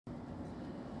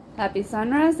Happy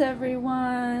sunrise,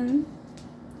 everyone.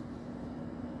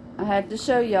 I had to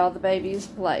show y'all the babies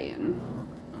playing.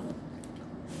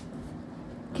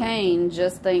 Kane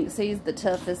just thinks he's the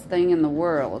toughest thing in the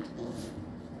world.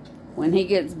 When he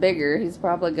gets bigger, he's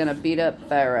probably going to beat up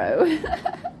Pharaoh.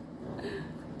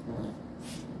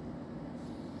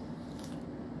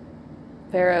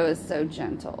 Pharaoh is so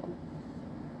gentle.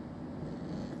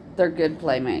 They're good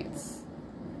playmates.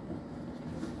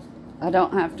 I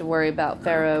don't have to worry about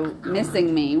Pharaoh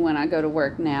missing me when I go to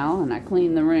work now and I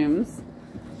clean the rooms.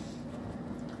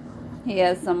 He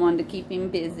has someone to keep him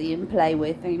busy and play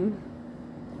with him.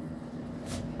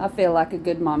 I feel like a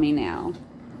good mommy now.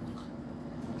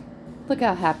 Look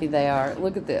how happy they are.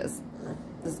 Look at this.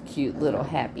 This cute little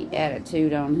happy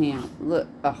attitude on him. Look.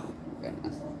 Oh,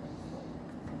 goodness.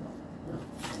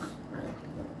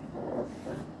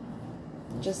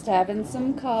 Just having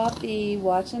some coffee,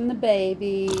 watching the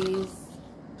babies.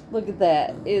 Look at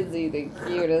that. Is he the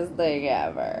cutest thing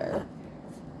ever?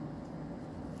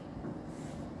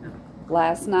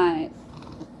 Last night,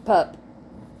 Pup,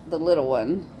 the little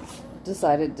one,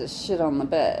 decided to shit on the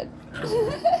bed.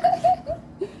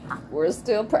 We're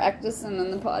still practicing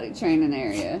in the potty training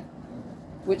area,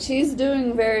 which he's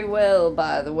doing very well,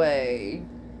 by the way.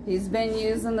 He's been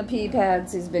using the pee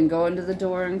pads. He's been going to the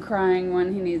door and crying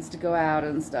when he needs to go out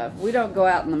and stuff. We don't go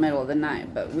out in the middle of the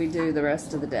night, but we do the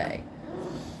rest of the day.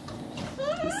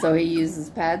 So he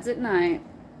uses pads at night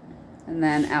and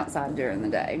then outside during the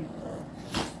day.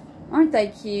 Aren't they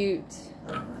cute?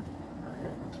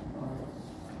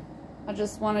 I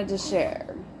just wanted to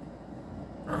share.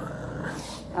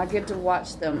 I get to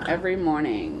watch them every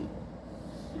morning.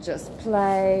 Just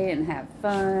play and have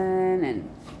fun and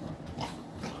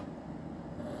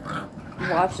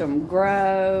watch them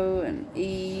grow and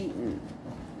eat. And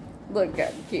look how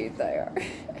cute they are.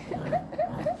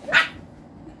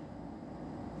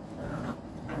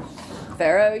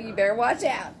 Pharaoh, you better watch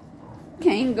out.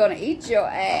 Kane's gonna eat your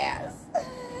ass.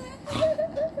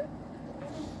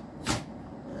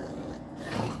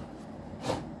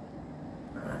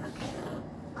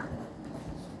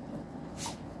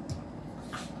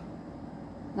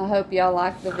 I hope y'all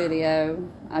liked the video.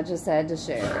 I just had to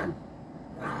share.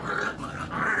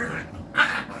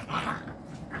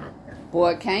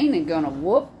 Boy, Kane is gonna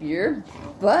whoop your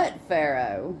butt,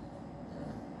 Pharaoh.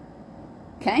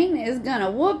 Kane is gonna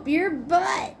whoop your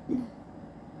butt.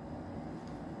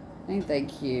 Ain't they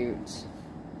cute?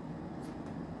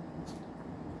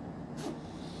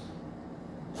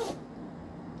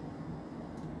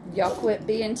 Y'all quit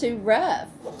being too rough.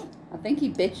 I think he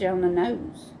bit you on the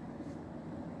nose.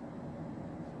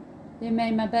 You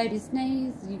made my baby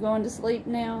sneeze. You going to sleep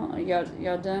now? Are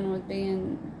y'all done with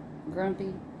being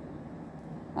grumpy?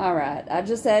 Alright, I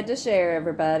just had to share,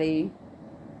 everybody.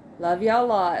 Love y'all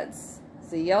lots.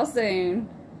 See y'all soon.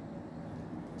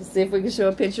 Just see if we can show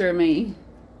a picture of me.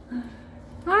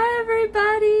 Hi,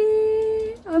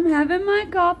 everybody. I'm having my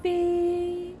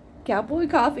coffee. Cowboy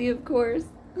coffee, of course.